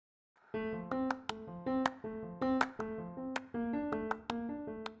This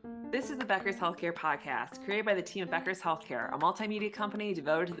is the Becker's Healthcare Podcast, created by the team at Becker's Healthcare, a multimedia company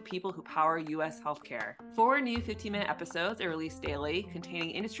devoted to the people who power U.S. healthcare. 4 new 15-minute episodes are released daily,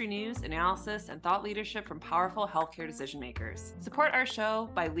 containing industry news, analysis, and thought leadership from powerful healthcare decision makers. Support our show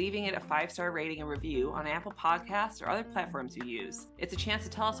by leaving it a 5-star rating and review on Apple Podcasts or other platforms you use. It's a chance to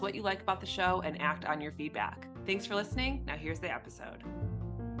tell us what you like about the show and act on your feedback. Thanks for listening. Now here's the episode.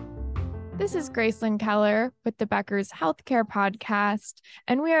 This is Gracelyn Keller with the Becker's Healthcare Podcast,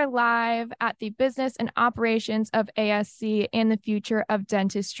 and we are live at the Business and Operations of ASC and the Future of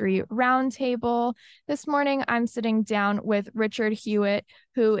Dentistry Roundtable. This morning, I'm sitting down with Richard Huot,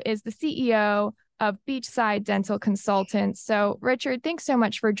 who is the CEO of Beachside Dental Consultants. So, Richard, thanks so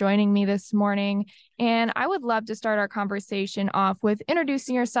much for joining me this morning. And I would love to start our conversation off with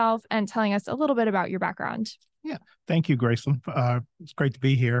introducing yourself and telling us a little bit about your background. Yeah, thank you, Gracelyn. It's great to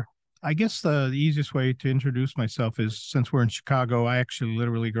be here. I guess the easiest way to introduce myself is, since we're in Chicago, I actually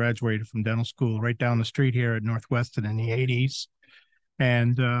literally graduated from dental school right down the street here at Northwestern in the 80s.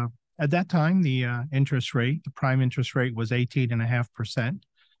 And at that time, the prime interest rate was 18.5%.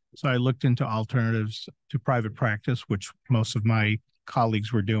 So I looked into alternatives to private practice, which most of my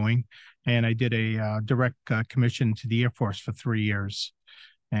colleagues were doing. And I did a direct commission to the Air Force for 3 years.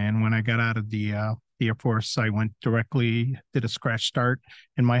 And when I got out of the Air Force, I went directly, did a scratch start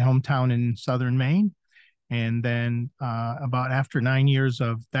in my hometown in southern Maine. And then about after 9 years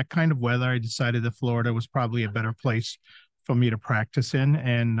of that kind of weather, I decided that Florida was probably a better place for me to practice in.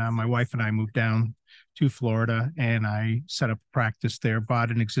 And my wife and I moved down to Florida, and I set up a practice there,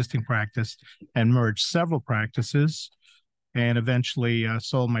 bought an existing practice, and merged several practices, and eventually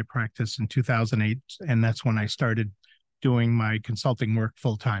sold my practice in 2008. And that's when I started doing my consulting work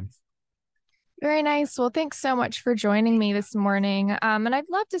full-time. Very nice. Well, thanks so much for joining me this morning. And I'd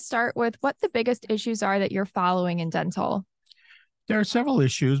love to start with what the biggest issues are that you're following in dental. There are several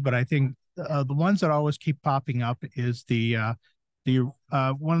issues, but I think the ones that always keep popping up is the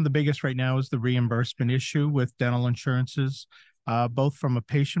one of the biggest right now is the reimbursement issue with dental insurances, both from a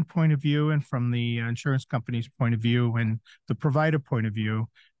patient point of view and from the insurance company's point of view and the provider point of view.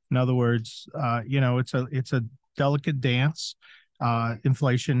 In other words, it's a delicate dance.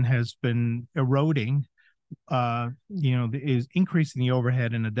 Inflation has been eroding, is increasing the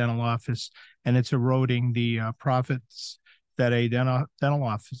overhead in a dental office, and it's eroding the profits that a dental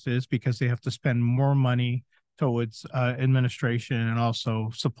office is, because they have to spend more money towards administration and also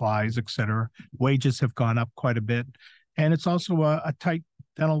supplies, et cetera. Wages have gone up quite a bit, and it's also a tight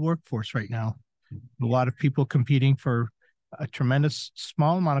dental workforce right now. A lot of people competing for a tremendous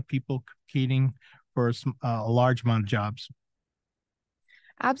small amount of people competing for a large amount of jobs.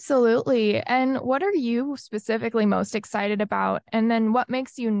 Absolutely. And what are you specifically most excited about? And then what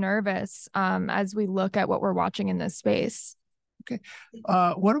makes you nervous as we look at what we're watching in this space? Okay.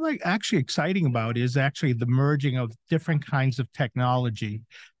 What am I actually exciting about is actually the merging of different kinds of technology.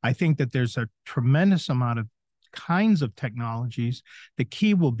 I think that there's a tremendous amount of kinds of technologies. The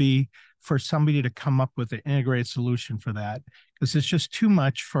key will be for somebody to come up with an integrated solution for that, because it's just too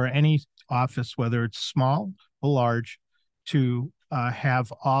much for any office, whether it's small or large, to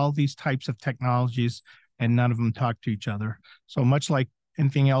have all these types of technologies and none of them talk to each other. So much like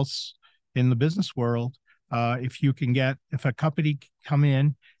anything else in the business world, if a company come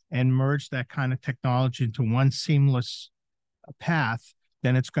in and merge that kind of technology into one seamless path,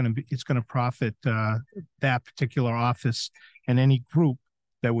 then it's going to profit that particular office and any group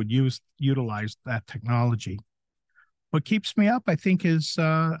that would utilize that technology. What keeps me up, I think, is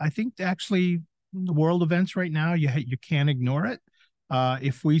actually the world events right now. You can't ignore it.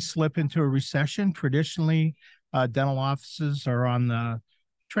 If we slip into a recession, traditionally, dental offices are on the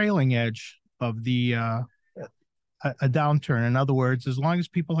trailing edge of a downturn. In other words, as long as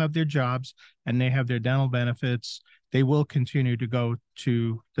people have their jobs and they have their dental benefits, they will continue to go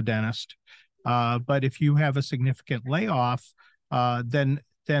to the dentist. But if you have a significant layoff, then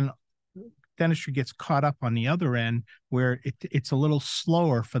dentistry gets caught up on the other end, where it's a little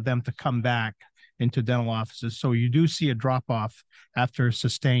slower for them to come back into dental offices. So you do see a drop-off after a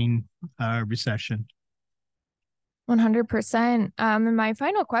sustained recession. 100%. And my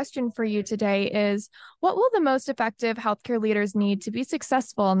final question for you today is, what will the most effective healthcare leaders need to be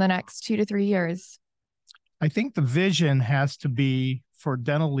successful in the next 2 to 3 years? I think the vision has to be, for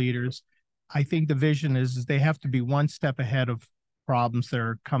dental leaders, I think the vision is they have to be one step ahead of problems that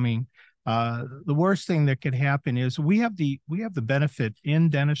are coming. The worst thing that could happen is we have the benefit in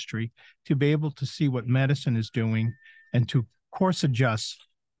dentistry to be able to see what medicine is doing and to course adjust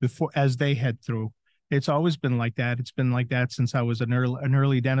as they head through. It's always been like that. It's been like that since I was an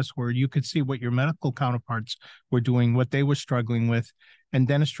early dentist, where you could see what your medical counterparts were doing, what they were struggling with. And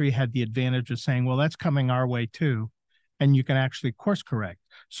dentistry had the advantage of saying, well, that's coming our way too. And you can actually course correct.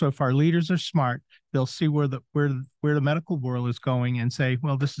 So if our leaders are smart, they'll see where the medical world is going and say,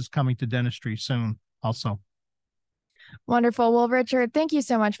 well, this is coming to dentistry soon also. Wonderful. Well, Richard, thank you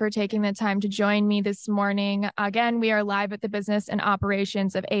so much for taking the time to join me this morning. Again, we are live at the Business and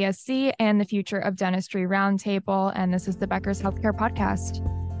Operations of ASC and the Future of Dentistry Roundtable, and this is the Becker's Healthcare Podcast.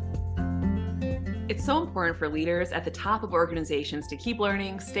 It's so important for leaders at the top of organizations to keep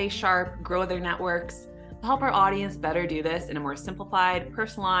learning, stay sharp, grow their networks. To help our audience better do this in a more simplified,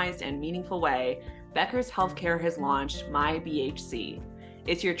 personalized, and meaningful way, Becker's Healthcare has launched My BHC.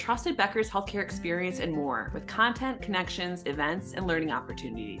 It's your trusted Becker's healthcare experience and more, with content, connections, events, and learning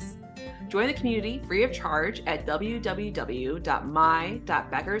opportunities. Join the community free of charge at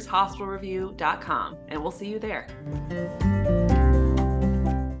www.my.beckershospitalreview.com, and we'll see you there.